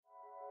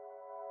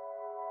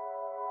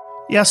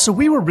Yeah, so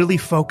we were really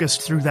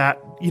focused through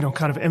that,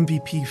 kind of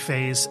MVP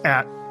phase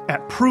at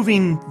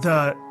proving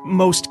the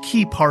most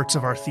key parts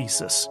of our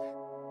thesis.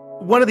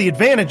 One of the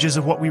advantages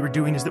of what we were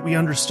doing is that we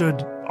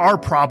understood our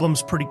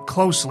problems pretty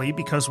closely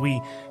because we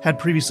had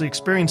previously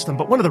experienced them.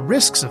 But one of the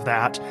risks of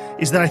that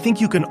is that I think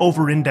you can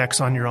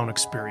over-index on your own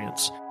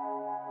experience.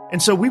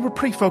 And so we were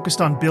pretty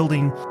focused on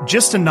building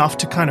just enough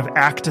to kind of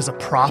act as a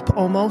prop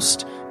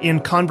almost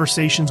in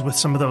conversations with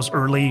some of those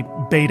early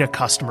beta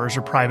customers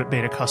or private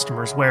beta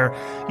customers where,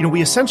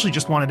 we essentially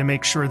just wanted to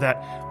make sure that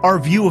our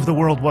view of the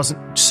world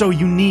wasn't so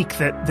unique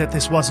that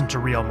this wasn't a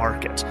real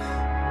market.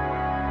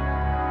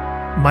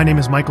 My name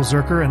is Michael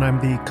Zuercher, and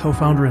I'm the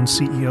co-founder and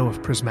CEO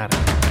of Prismatic.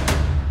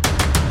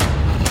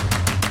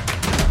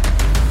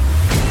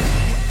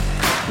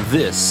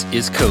 This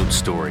is Code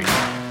Story,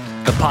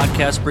 a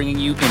podcast bringing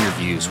you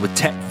interviews with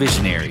tech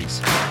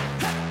visionaries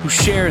who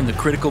share in the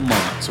critical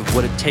moments of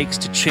what it takes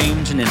to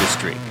change an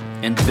industry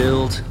and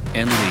build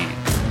and lead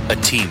a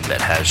team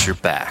that has your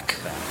back.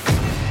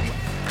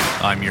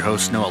 I'm your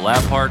host, Noah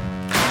Labhart,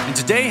 and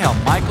today how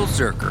Michael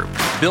Zuercher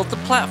built the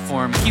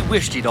platform he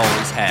wished he'd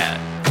always had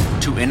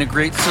to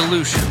integrate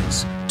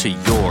solutions to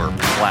your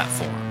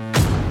platform.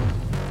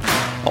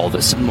 All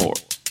this and more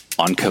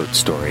on Code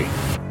Story.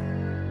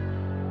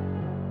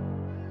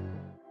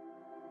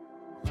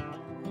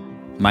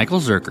 Michael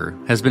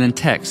Zuercher has been in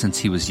tech since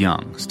he was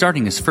young,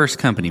 starting his first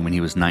company when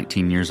he was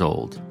 19 years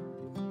old.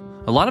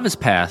 A lot of his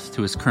path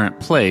to his current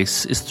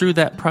place is through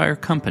that prior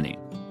company.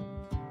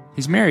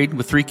 He's married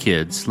with 3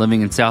 kids,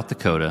 living in South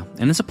Dakota,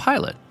 and is a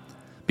pilot.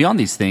 Beyond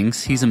these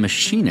things, he's a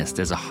machinist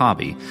as a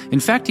hobby. In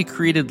fact, he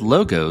created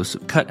logos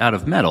cut out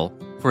of metal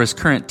for his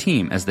current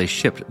team as they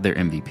shipped their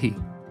MVP.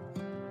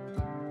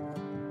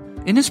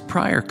 In his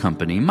prior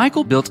company,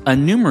 Michael built a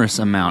numerous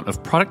amount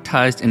of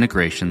productized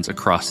integrations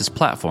across his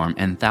platform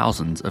and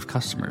thousands of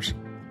customers.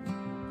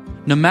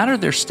 No matter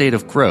their state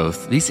of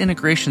growth, these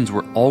integrations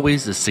were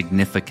always a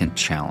significant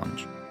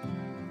challenge.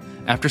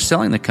 After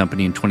selling the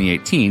company in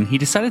 2018, he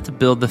decided to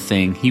build the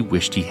thing he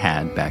wished he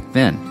had back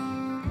then.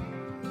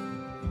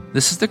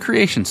 This is the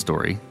creation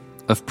story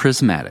of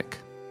Prismatic.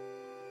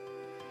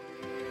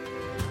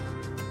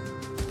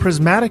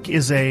 Prismatic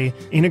is an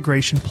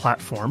integration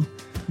platform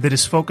that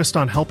is focused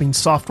on helping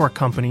software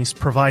companies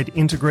provide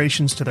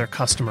integrations to their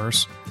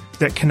customers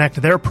that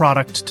connect their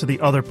product to the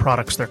other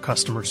products their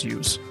customers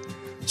use.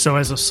 So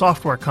as a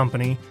software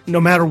company,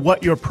 no matter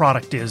what your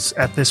product is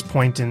at this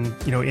point in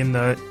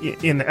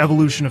the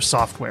evolution of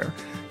software,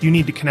 you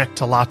need to connect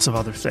to lots of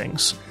other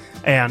things.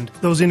 And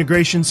those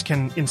integrations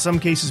can, in some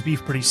cases, be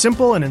pretty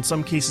simple, and in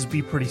some cases,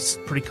 be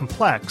pretty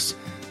complex.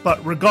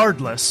 But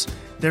regardless,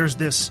 there's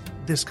this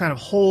kind of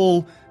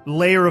whole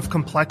layer of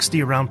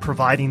complexity around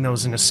providing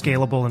those in a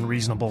scalable and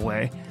reasonable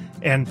way.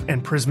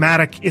 And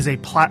Prismatic is a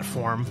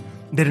platform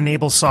that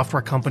enables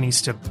software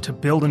companies to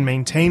build and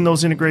maintain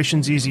those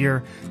integrations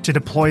easier, to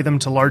deploy them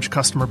to large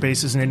customer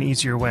bases in an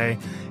easier way,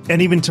 and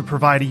even to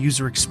provide a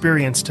user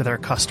experience to their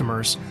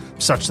customers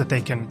such that they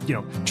can,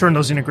 turn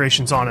those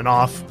integrations on and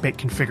off, make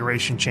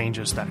configuration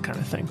changes, that kind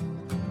of thing.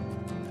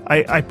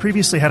 I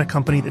previously had a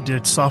company that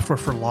did software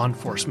for law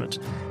enforcement,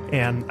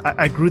 and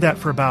I grew that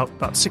for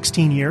about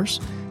 16 years.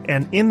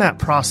 And in that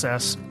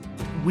process,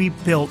 we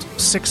built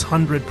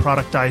 600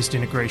 productized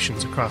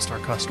integrations across our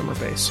customer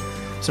base.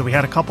 So we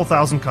had a couple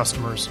thousand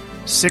customers,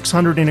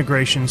 600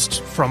 integrations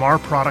from our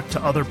product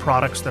to other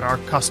products that our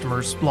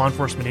customers, law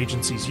enforcement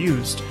agencies,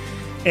 used.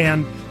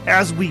 And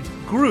as we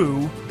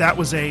grew, that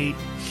was a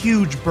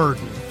huge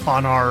burden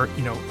on our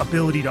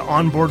ability to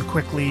onboard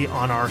quickly,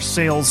 on our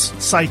sales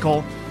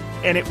cycle.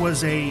 And it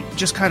was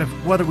just kind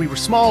of, whether we were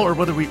small or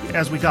whether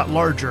as we got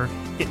larger,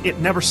 it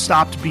never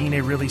stopped being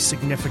a really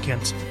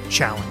significant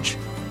challenge.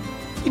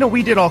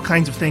 We did all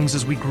kinds of things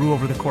as we grew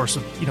over the course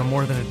of,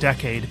 more than a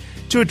decade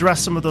to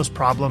address some of those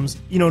problems.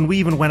 And we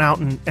even went out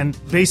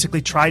and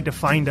basically tried to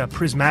find a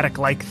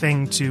Prismatic-like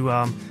thing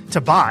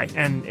to buy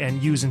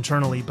and use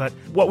internally. But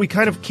what we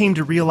kind of came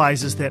to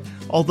realize is that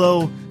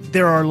although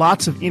there are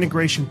lots of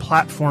integration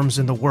platforms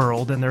in the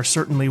world, and there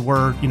certainly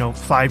were,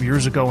 5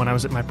 years ago when I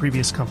was at my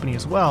previous company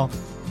as well,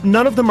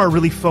 none of them are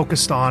really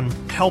focused on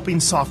helping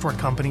software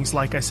companies,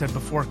 like I said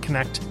before,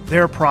 connect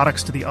their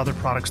products to the other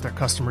products their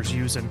customers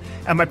use. And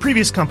at my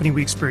previous company,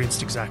 we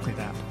experienced exactly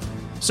that.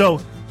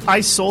 So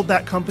I sold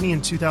that company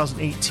in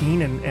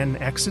 2018 and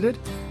exited.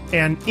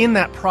 And in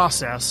that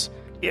process,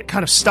 it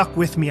kind of stuck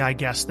with me, I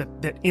guess,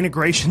 that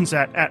integrations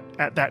at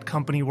that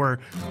company were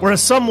a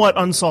somewhat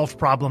unsolved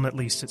problem, at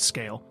least at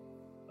scale.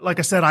 Like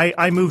I said,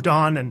 I moved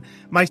on, and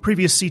my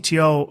previous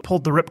CTO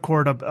pulled the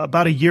ripcord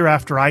about a year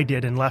after I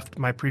did and left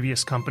my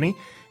previous company.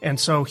 And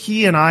so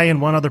he and I and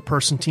one other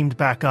person teamed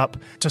back up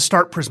to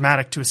start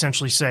Prismatic to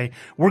essentially say,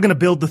 we're going to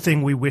build the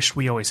thing we wish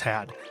we always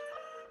had.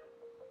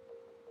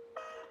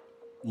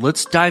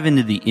 Let's dive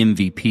into the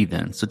MVP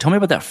then. So tell me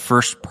about that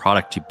first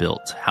product you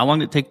built. How long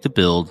did it take to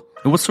build,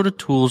 and what sort of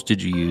tools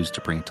did you use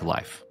to bring it to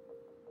life?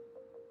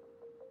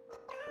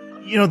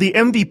 The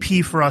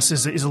MVP for us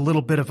is a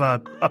little bit of a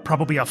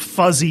probably a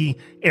fuzzy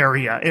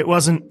area. It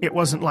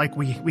wasn't like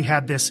we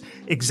had this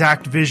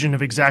exact vision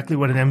of exactly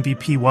what an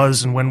MVP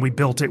was, and when we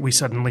built it, we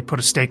suddenly put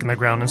a stake in the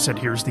ground and said,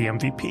 here's the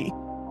MVP.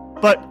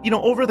 But,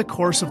 over the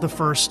course of the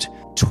first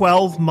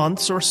 12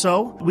 months or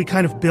so, we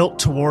kind of built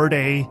toward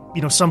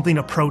something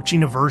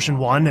approaching a version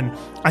 1, and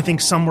I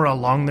think somewhere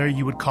along there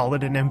you would call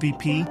it an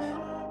MVP.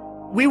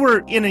 We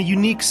were in a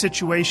unique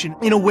situation.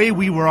 In a way,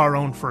 we were our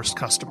own first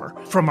customer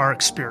from our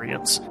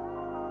experience.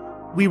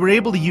 We were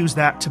able to use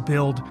that to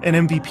build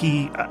an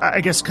MVP, I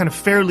guess, kind of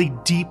fairly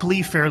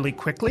deeply, fairly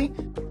quickly.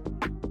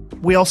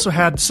 We also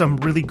had some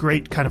really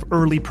great kind of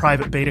early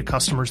private beta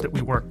customers that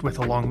we worked with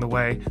along the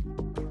way.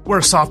 We're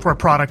a software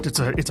product, it's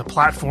a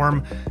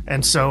platform,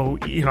 and so,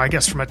 I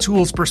guess from a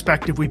tools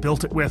perspective, we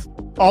built it with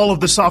all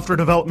of the software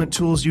development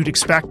tools you'd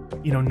expect,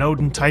 Node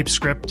and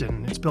TypeScript,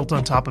 and it's built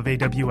on top of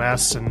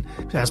AWS, and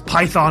it has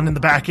Python in the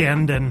back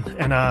end and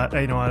a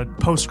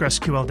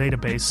PostgreSQL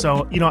database.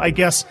 So,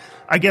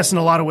 I guess in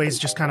a lot of ways,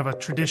 just kind of a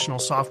traditional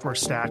software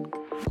stack.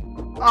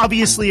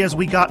 Obviously, as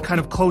we got kind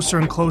of closer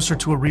and closer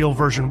to a real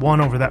version 1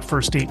 over that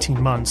first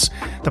 18 months,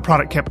 the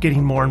product kept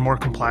getting more and more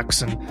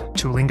complex, and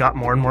tooling got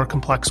more and more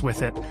complex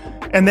with it.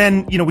 And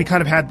then, we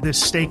kind of had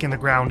this stake in the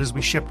ground as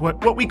we shipped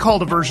what we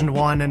called a version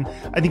 1, and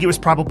I think it was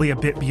probably a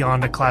bit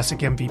beyond a classic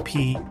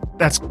MVP.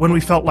 That's when we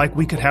felt like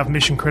we could have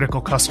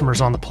mission-critical customers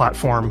on the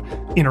platform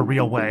in a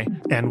real way,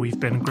 and we've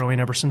been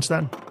growing ever since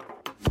then.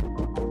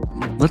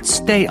 Let's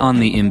stay on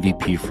the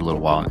MVP for a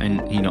little while.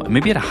 And,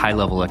 maybe at a high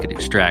level, I could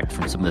extract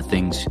from some of the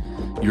things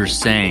you're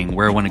saying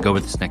where I want to go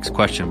with this next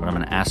question, but I'm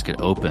going to ask it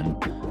open.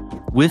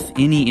 With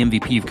any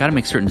MVP, you've got to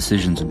make certain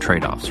decisions and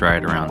trade-offs,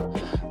 right?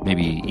 Around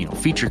maybe,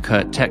 feature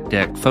cut, tech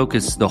deck,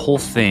 focus, the whole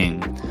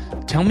thing.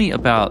 Tell me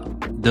about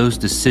those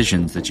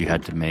decisions that you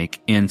had to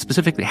make and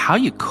specifically how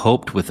you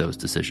coped with those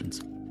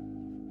decisions.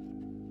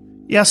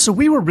 Yeah, so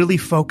we were really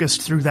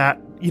focused through that,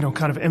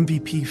 kind of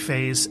MVP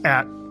phase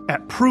at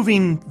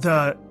proving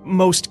the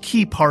most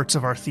key parts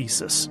of our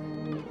thesis.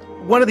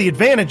 One of the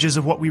advantages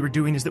of what we were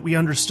doing is that we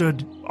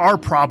understood our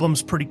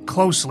problems pretty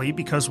closely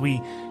because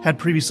we had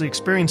previously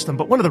experienced them.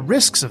 But one of the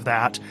risks of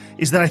that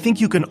is that I think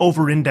you can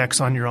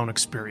over-index on your own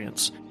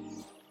experience.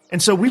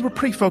 And so we were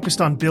pretty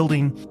focused on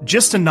building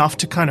just enough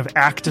to kind of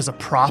act as a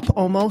prop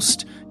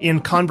almost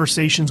in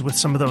conversations with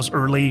some of those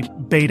early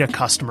beta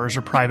customers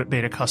or private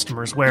beta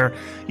customers where,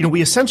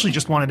 we essentially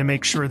just wanted to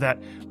make sure that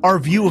our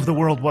view of the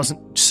world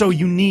wasn't so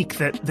unique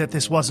that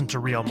this wasn't a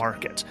real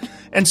market.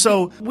 And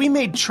so we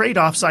made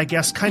trade-offs, I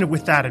guess, kind of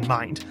with that in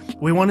mind.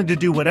 We wanted to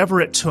do whatever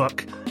it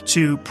took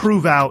to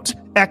prove out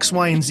X,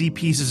 Y, and Z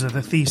pieces of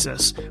the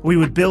thesis. We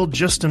would build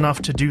just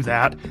enough to do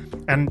that.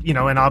 And,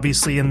 and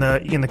obviously in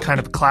the kind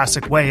of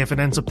classic way, if it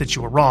ends up that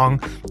you were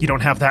wrong, you don't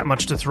have that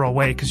much to throw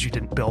away because you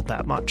didn't build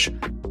that much.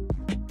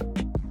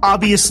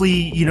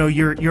 Obviously,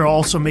 you're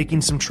also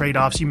making some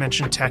trade-offs. You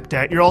mentioned tech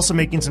debt. You're also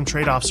making some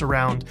trade-offs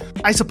around,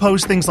 I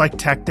suppose, things like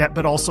tech debt,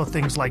 but also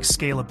things like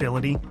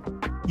scalability.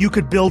 You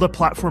could build a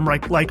platform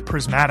like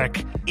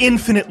Prismatic,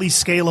 infinitely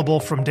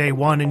scalable from day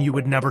one, and you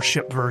would never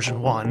ship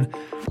version 1.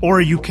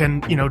 Or you can,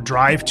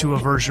 drive to a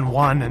version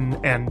 1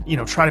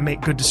 and try to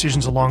make good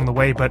decisions along the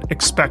way, but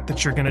expect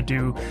that you're going to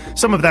do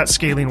some of that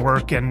scaling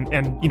work and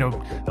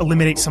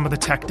eliminate some of the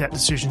tech debt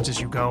decisions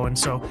as you go. And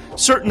so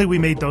certainly we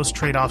made those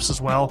trade-offs as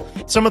well.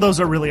 Some of those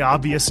are really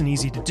obvious and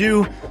easy to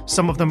do.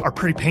 Some of them are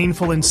pretty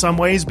painful in some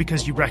ways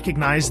because you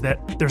recognize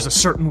that there's a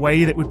certain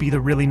way that would be the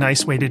really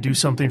nice way to do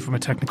something from a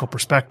technical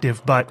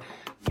perspective. But,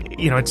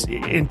 it's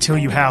until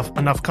you have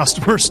enough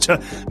customers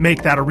to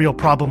make that a real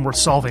problem worth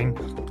solving,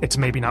 it's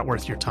maybe not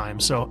worth your time.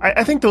 So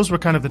I think those were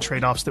kind of the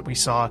trade-offs that we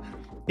saw.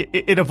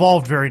 It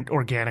evolved very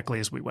organically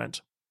as we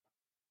went.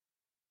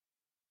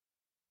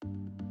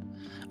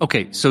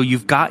 Okay, so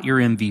you've got your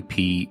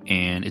MVP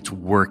and it's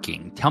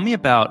working. Tell me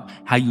about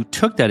how you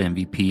took that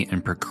MVP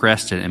and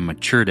progressed it and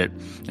matured it.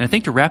 And I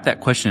think to wrap that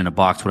question in a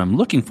box, what I'm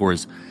looking for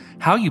is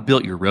how you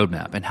built your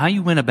roadmap and how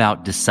you went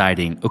about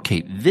deciding,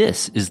 okay,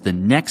 this is the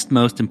next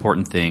most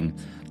important thing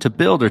to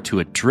build or to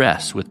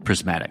address with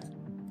Prismatic.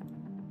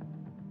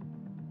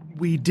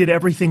 We did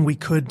everything we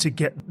could to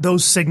get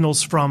those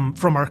signals from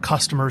our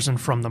customers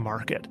and from the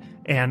market.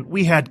 And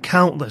we had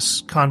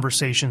countless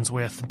conversations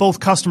with both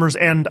customers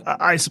and,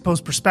 I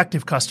suppose,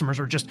 prospective customers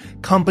or just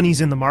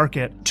companies in the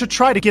market to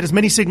try to get as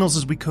many signals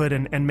as we could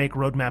and make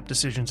roadmap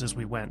decisions as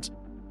we went.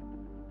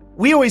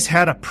 We always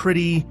had a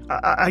pretty,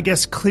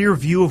 clear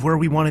view of where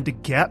we wanted to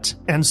get.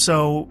 And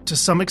so to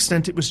some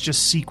extent, it was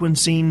just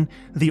sequencing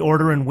the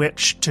order in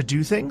which to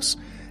do things.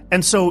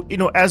 And so,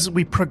 as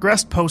we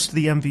progressed post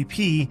the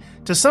MVP,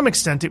 to some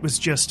extent, it was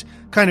just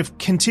kind of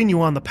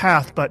continue on the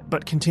path,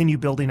 but continue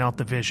building out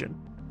the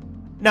vision.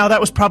 Now,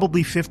 that was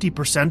probably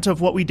 50% of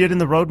what we did in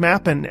the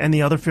roadmap, and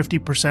the other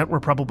 50%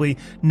 were probably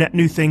net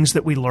new things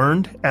that we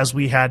learned as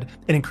we had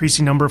an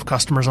increasing number of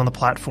customers on the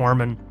platform.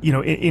 And,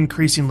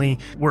 increasingly,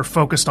 we're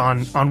focused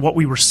on what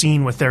we were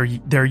seeing with their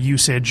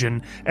usage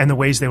and the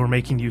ways they were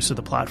making use of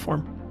the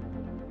platform.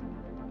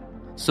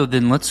 So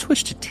then let's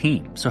switch to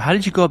team. So how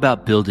did you go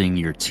about building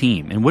your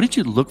team? And what did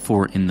you look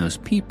for in those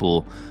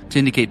people to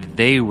indicate that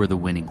they were the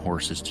winning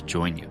horses to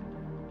join you?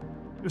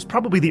 It was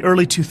probably the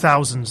early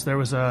 2000s. There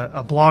was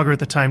a blogger at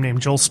the time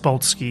named Joel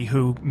Spolsky,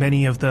 who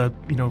many of the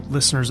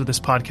listeners of this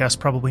podcast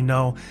probably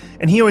know.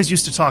 And he always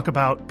used to talk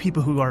about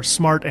people who are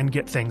smart and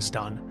get things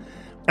done.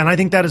 And I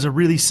think that is a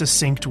really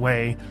succinct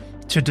way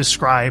to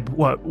describe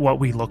what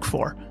we look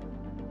for.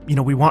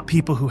 We want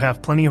people who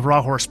have plenty of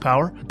raw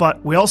horsepower,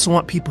 but we also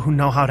want people who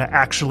know how to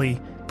actually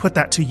put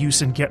that to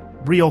use and get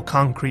real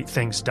concrete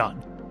things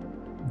done.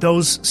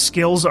 Those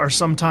skills are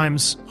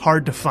sometimes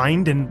hard to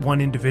find in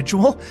one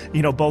individual,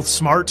 both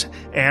smart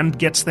and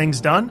gets things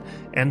done.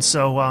 And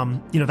so,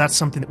 that's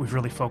something that we've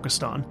really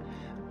focused on.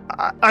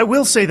 I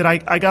will say that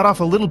I got off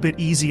a little bit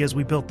easy as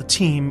we built the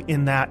team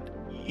in that,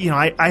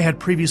 I had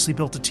previously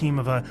built a team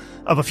of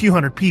a few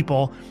hundred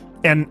people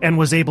and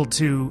was able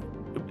to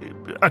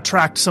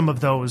attract some of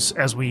those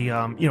as we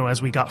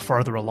got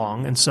farther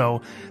along. And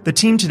so the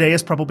team today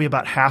is probably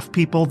about half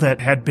people that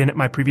had been at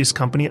my previous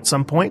company at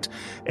some point,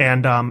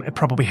 and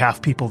probably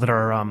half people that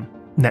are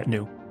net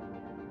new.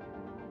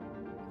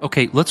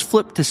 Okay, let's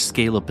flip to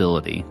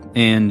scalability.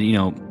 And,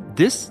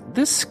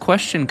 this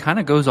question kind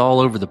of goes all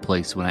over the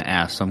place when I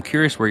ask, so I'm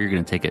curious where you're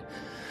going to take it.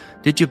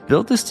 Did you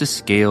build this to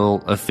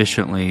scale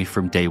efficiently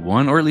from day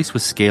one, or at least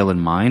with scale in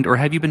mind, or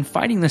have you been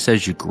fighting this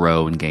as you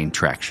grow and gain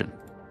traction?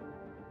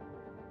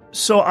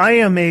 So I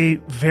am a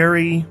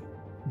very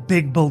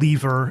big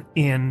believer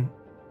in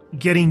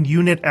getting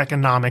unit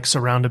economics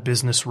around a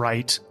business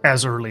right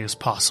as early as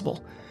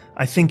possible.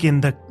 I think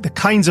in the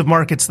kinds of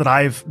markets that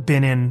I've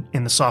been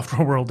in the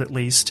software world at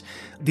least,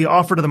 the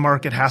offer to the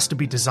market has to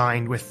be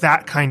designed with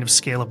that kind of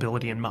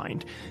scalability in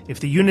mind. If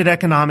the unit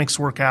economics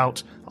work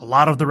out, a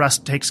lot of the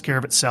rest takes care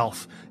of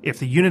itself. If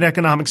the unit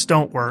economics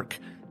don't work,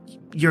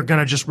 you're going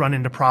to just run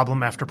into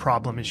problem after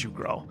problem as you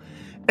grow.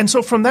 And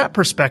so from that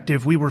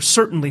perspective, we were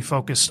certainly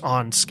focused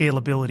on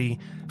scalability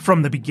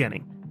from the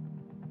beginning.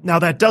 Now,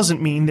 that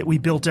doesn't mean that we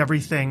built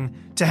everything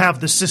to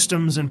have the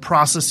systems and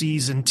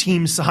processes and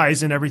team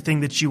size and everything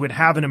that you would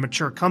have in a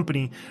mature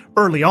company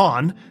early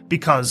on,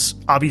 because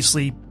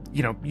obviously,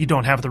 you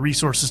don't have the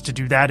resources to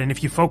do that. And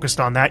if you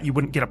focused on that, you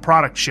wouldn't get a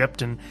product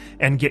shipped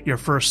and get your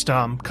first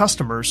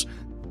customers.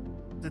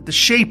 The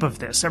shape of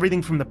this,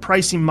 everything from the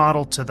pricing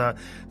model to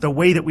the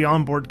way that we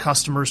onboard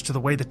customers to the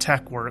way the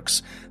tech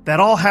works, that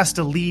all has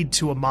to lead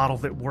to a model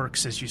that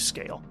works as you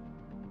scale.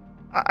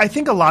 I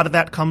think a lot of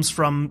that comes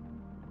from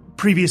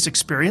previous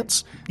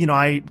experience.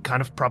 I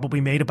kind of probably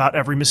made about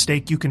every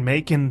mistake you can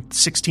make in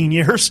 16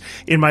 years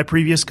in my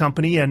previous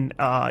company. And,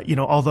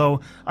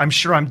 although I'm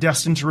sure I'm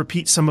destined to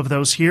repeat some of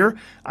those here,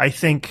 I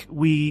think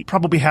we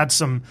probably had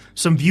some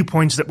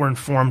viewpoints that were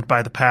informed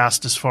by the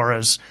past as far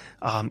as,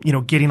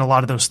 getting a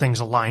lot of those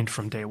things aligned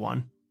from day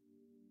one.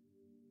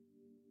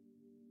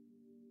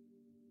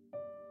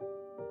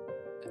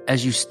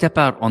 As you step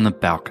out on the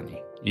balcony,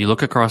 you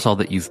look across all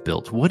that you've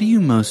built. What are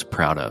you most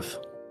proud of?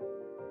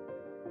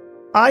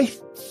 I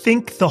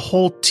think the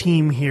whole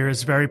team here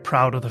is very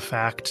proud of the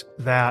fact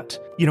that,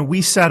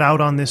 we set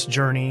out on this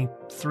journey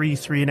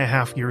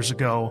 3.5 years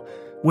ago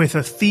with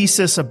a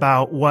thesis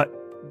about what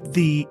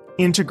the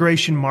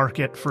integration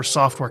market for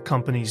software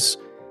companies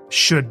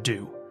should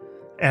do.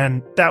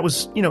 And that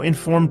was,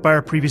 informed by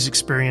our previous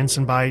experience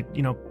and by,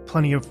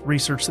 plenty of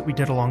research that we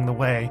did along the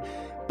way.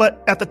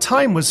 But at the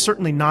time was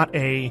certainly not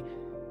an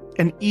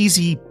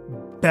easy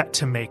bet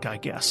to make, I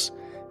guess.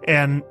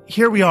 And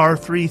here we are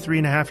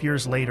 3.5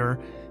 years later,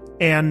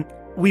 and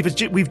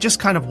we've just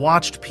kind of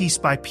watched piece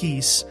by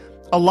piece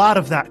a lot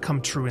of that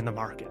come true in the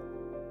market.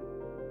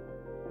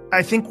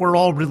 I think we're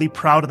all really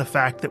proud of the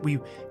fact that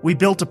we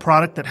built a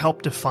product that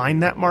helped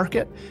define that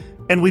market,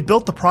 and we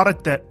built the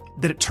product that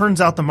it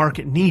turns out the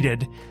market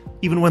needed,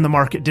 even when the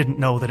market didn't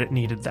know that it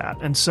needed that.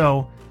 And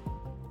so,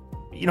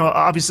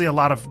 obviously a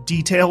lot of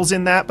details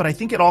in that, but I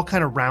think it all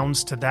kind of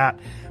rounds to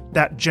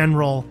that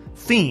general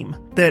theme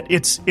that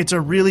it's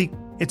a really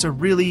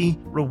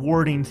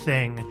rewarding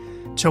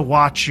thing to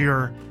watch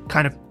your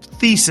kind of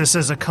thesis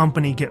as a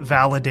company get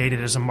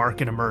validated as a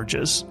market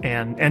emerges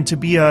and to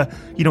be a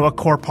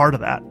core part of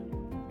that.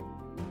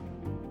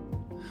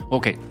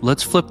 Okay,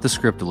 let's flip the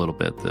script a little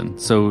bit then.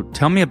 So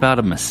tell me about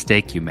a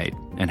mistake you made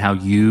and how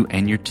you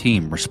and your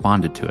team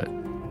responded to it.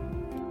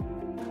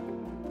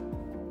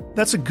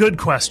 That's a good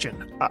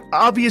question.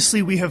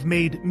 Obviously, we have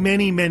made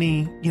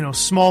many,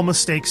 small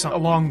mistakes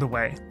along the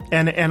way.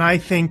 And I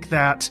think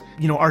that,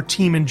 our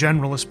team in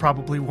general is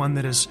probably one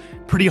that is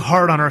pretty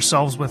hard on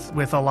ourselves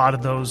with a lot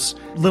of those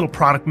little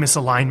product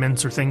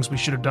misalignments or things we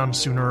should have done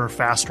sooner or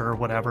faster or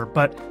whatever.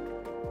 But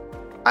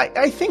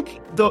I think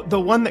the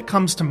one that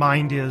comes to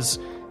mind is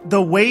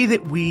the way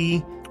that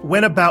we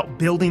went about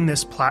building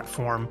this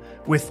platform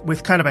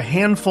with kind of a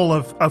handful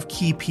of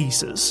key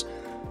pieces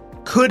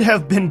could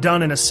have been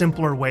done in a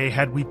simpler way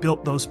had we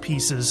built those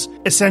pieces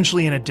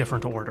essentially in a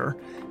different order.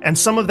 And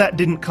some of that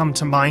didn't come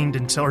to mind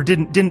until, or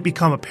didn't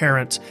become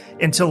apparent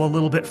until a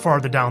little bit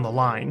farther down the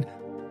line.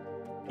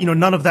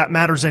 none of that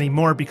matters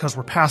anymore because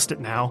we're past it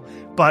now.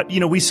 But,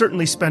 we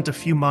certainly spent a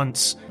few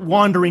months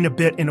wandering a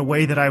bit in a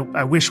way that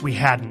I wish we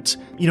hadn't,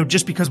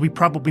 just because we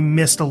probably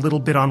missed a little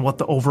bit on what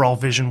the overall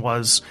vision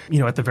was,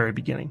 at the very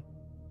beginning.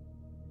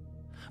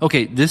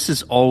 Okay, this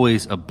is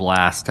always a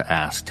blast to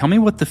ask. Tell me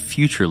what the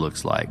future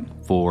looks like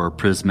for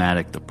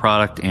Prismatic, the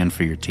product, and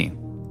for your team.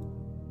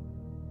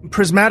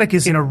 Prismatic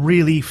is in a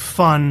really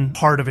fun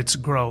part of its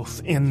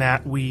growth in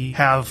that we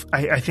have,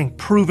 I think,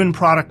 proven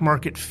product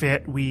market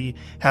fit. We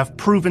have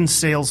proven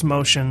sales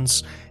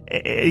motions,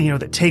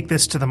 that take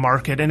this to the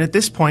market. And at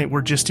this point,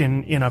 we're just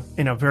in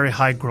a very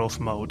high growth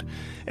mode.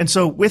 And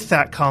so with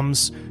that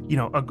comes,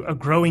 a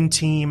growing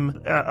team,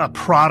 a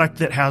product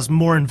that has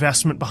more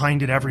investment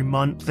behind it every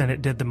month than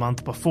it did the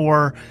month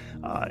before,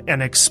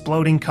 an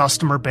exploding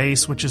customer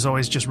base, which is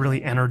always just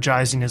really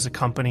energizing as a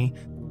company.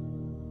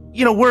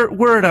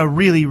 We're at a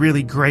really,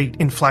 really great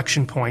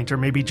inflection point, or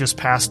maybe just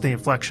past the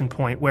inflection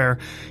point where,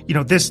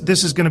 this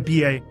is going to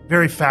be a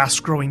very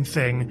fast growing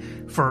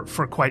thing for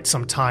quite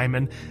some time.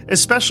 And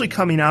especially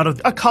coming out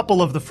of a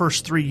couple of the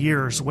first 3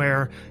 years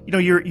where,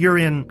 you're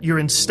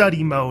in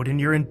study mode and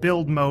you're in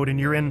build mode and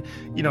you're in,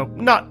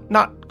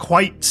 not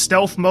quite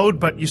stealth mode,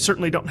 but you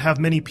certainly don't have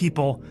many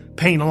people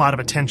paying a lot of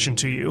attention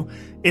to you.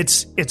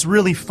 It's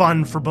really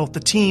fun for both the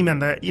team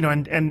and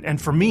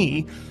and for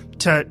me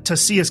to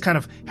see us kind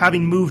of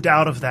having moved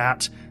out of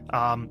that,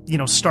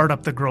 start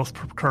up the growth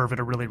curve at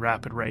a really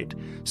rapid rate.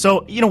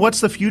 So,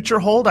 what's the future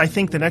hold? I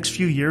think the next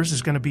few years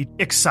is going to be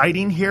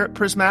exciting here at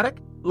Prismatic.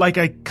 Like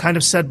I kind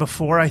of said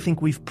before, I think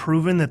we've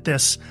proven that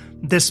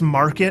this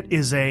market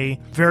is a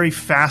very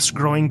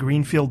fast-growing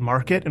greenfield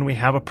market, and we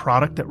have a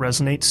product that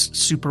resonates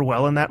super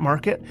well in that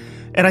market.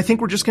 And I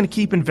think we're just going to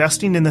keep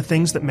investing in the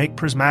things that make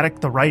Prismatic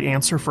the right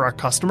answer for our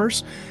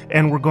customers,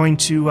 and we're going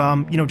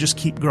to, just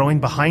keep growing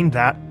behind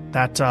that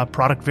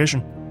product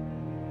vision.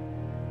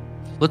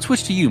 Let's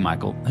switch to you,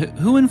 Michael.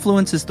 Who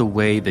influences the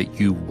way that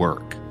you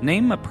work?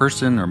 Name a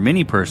person or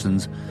many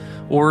persons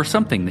or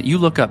something that you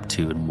look up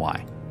to and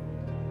why.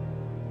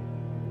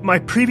 My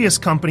previous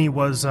company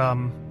was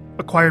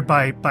acquired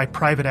by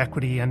private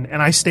equity, and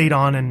I stayed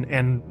on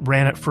and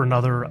ran it for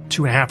another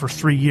 2.5 or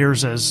 3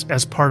 years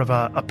as part of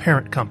a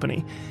parent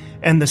company.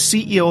 And the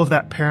CEO of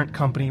that parent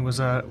company was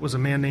a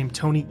man named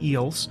Tony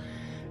Eels.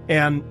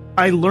 And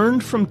I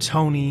learned from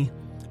Tony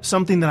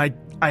something that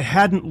I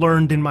hadn't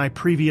learned in my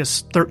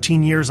previous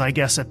 13 years, I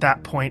guess, at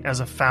that point as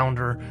a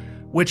founder,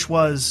 which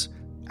was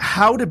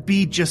how to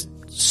be just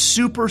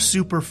super,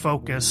 super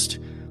focused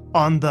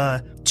on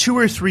the 2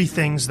 or 3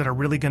 things that are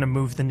really going to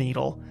move the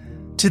needle,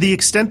 to the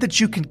extent that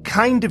you can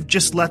kind of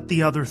just let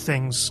the other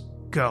things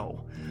go.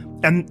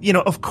 And,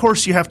 of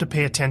course, you have to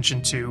pay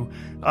attention to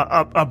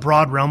a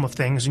broad realm of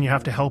things, and you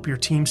have to help your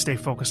team stay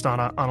focused on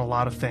a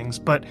lot of things.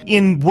 But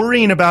in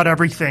worrying about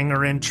everything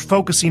or in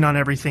focusing on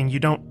everything, you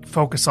don't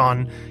focus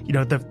on,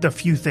 the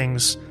few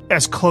things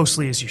as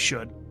closely as you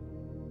should.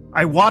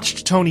 I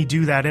watched Tony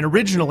do that, and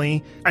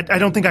originally, I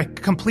don't think I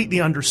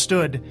completely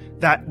understood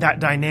that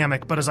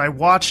dynamic. But as I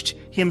watched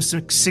him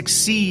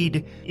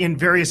succeed in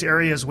various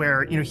areas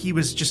where, he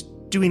was just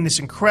doing this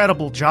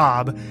incredible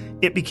job,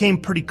 it became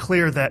pretty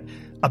clear that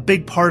a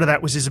big part of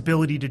that was his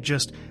ability to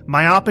just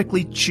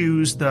myopically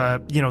choose the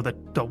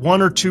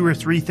 1 or 2 or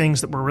 3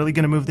 things that were really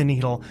going to move the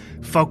needle,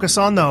 focus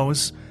on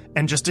those,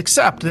 and just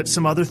accept that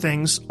some other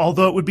things,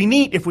 although it would be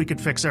neat if we could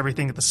fix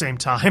everything at the same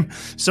time,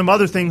 some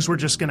other things were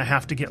just going to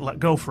have to get let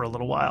go for a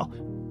little while.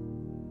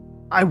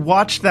 I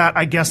watched that,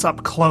 I guess,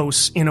 up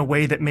close in a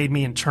way that made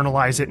me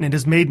internalize it, and it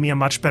has made me a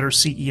much better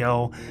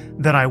CEO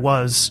than I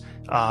was,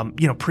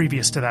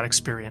 previous to that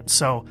experience.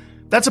 So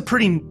that's a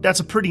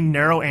pretty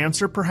narrow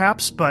answer,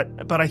 perhaps, but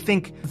I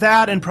think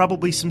that and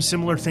probably some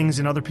similar things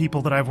in other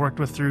people that I've worked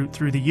with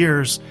through the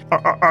years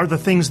are the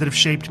things that have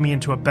shaped me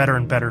into a better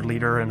and better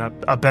leader and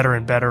a better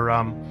and better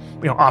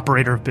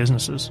operator of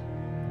businesses.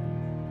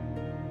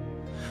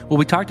 Well,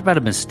 we talked about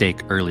a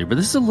mistake earlier, but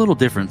this is a little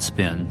different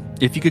spin.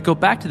 If you could go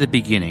back to the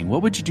beginning,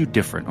 what would you do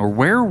different, or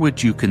where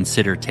would you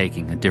consider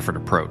taking a different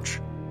approach?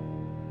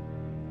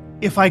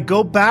 If I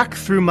go back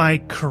through my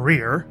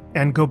career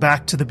and go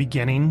back to the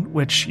beginning,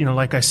 which,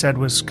 like I said,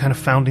 was kind of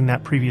founding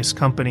that previous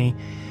company,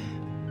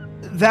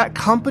 that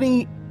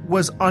company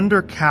was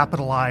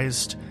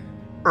undercapitalized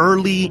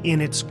early in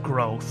its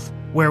growth,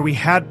 where we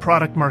had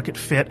product market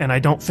fit, and I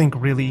don't think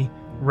really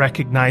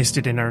recognized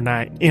it in our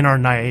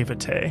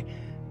naivete.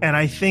 And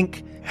I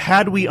think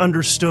had we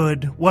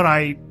understood what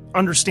I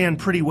understand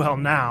pretty well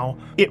now,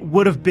 it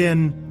would have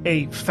been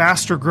a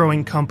faster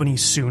growing company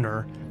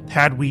sooner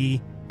had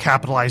we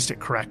capitalized it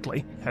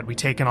correctly, had we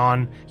taken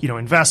on,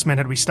 investment,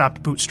 had we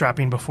stopped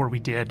bootstrapping before we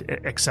did,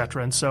 et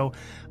cetera. And so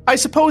I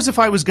suppose if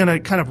I was going to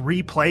kind of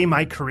replay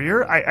my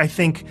career, I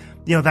think,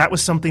 that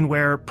was something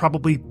where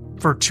probably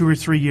for 2 or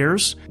 3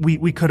 years,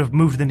 we could have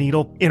moved the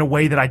needle in a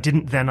way that I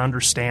didn't then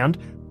understand.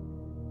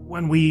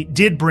 When we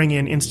did bring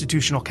in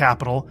institutional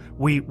capital,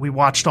 we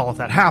watched all of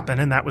that happen,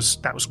 and that was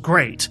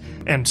great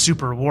and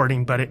super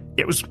rewarding, but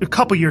it was a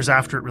couple years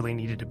after it really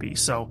needed to be.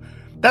 So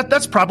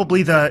that's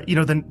probably the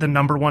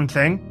number one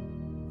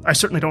thing. I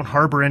certainly don't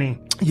harbor any,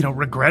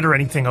 regret or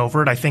anything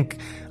over it. I think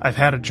I've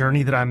had a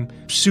journey that I'm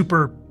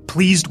super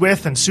pleased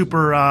with and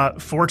super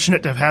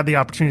fortunate to have had the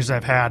opportunities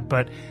I've had.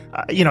 But,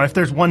 if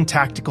there's one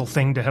tactical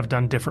thing to have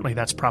done differently,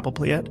 that's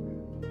probably it.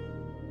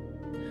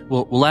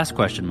 Well, last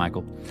question,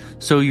 Michael.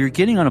 So you're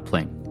getting on a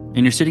plane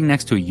and you're sitting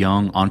next to a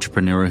young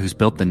entrepreneur who's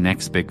built the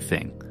next big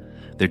thing.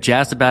 They're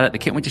jazzed about it. They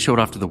can't wait to show it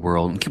off to the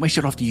world and can't wait to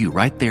show it off to you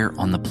right there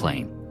on the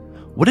plane.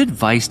 What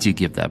advice do you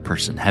give that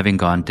person, having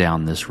gone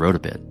down this road a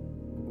bit?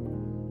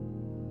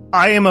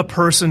 I am a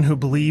person who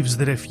believes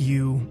that if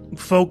you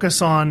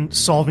focus on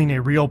solving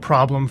a real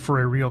problem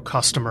for a real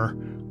customer,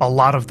 a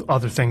lot of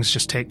other things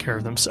just take care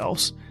of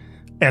themselves.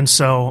 And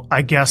so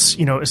I guess,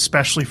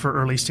 especially for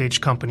early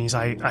stage companies,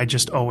 I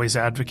just always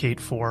advocate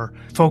for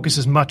focus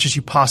as much as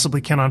you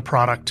possibly can on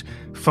product,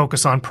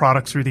 focus on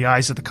product through the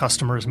eyes of the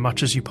customer as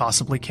much as you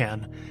possibly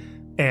can,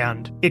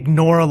 and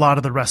ignore a lot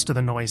of the rest of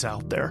the noise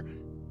out there.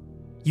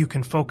 You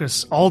can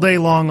focus all day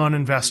long on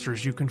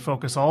investors. You can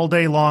focus all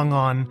day long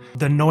on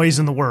the noise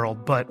in the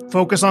world, but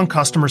focus on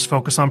customers,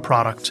 focus on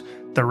product.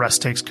 The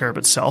rest takes care of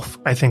itself,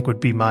 I think would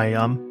be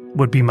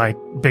my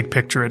big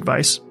picture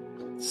advice.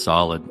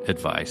 Solid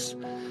advice.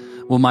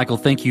 Well, Michael,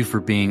 thank you for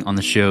being on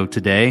the show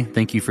today.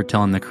 Thank you for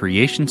telling the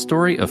creation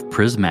story of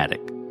Prismatic.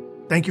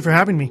 Thank you for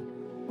having me.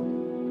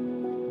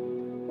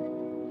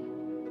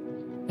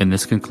 And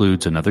this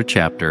concludes another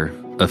chapter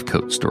of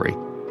Code Story.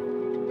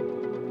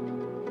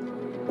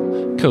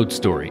 Code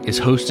Story is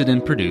hosted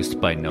and produced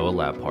by Noah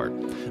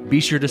Labhart. Be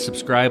sure to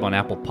subscribe on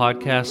Apple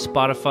Podcasts,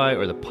 Spotify,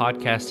 or the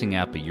podcasting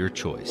app of your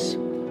choice.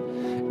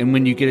 And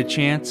when you get a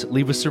chance,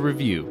 leave us a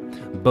review.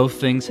 Both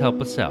things help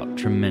us out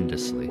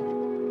tremendously.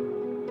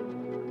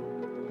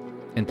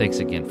 And thanks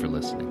again for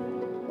listening.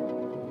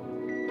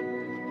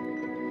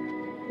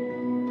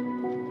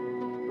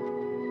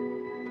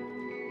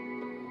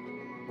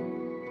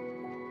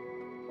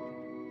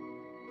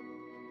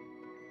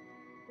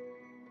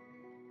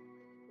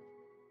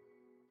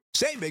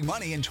 Save big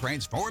money and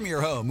transform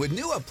your home with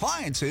new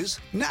appliances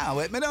now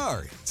at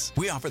Menards.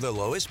 We offer the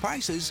lowest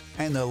prices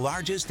and the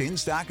largest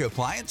in-stock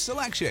appliance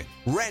selection.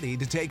 Ready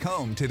to take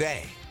home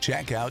today.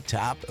 Check out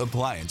top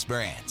appliance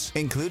brands,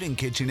 including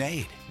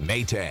KitchenAid,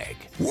 Maytag,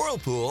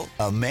 Whirlpool,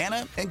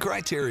 Amana, and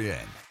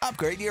Criterion.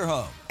 Upgrade your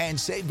home and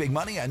save big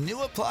money on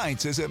new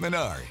appliances at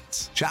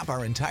Menards. Shop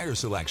our entire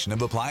selection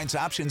of appliance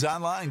options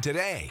online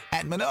today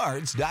at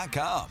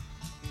menards.com.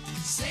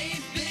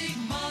 Save big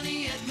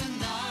money at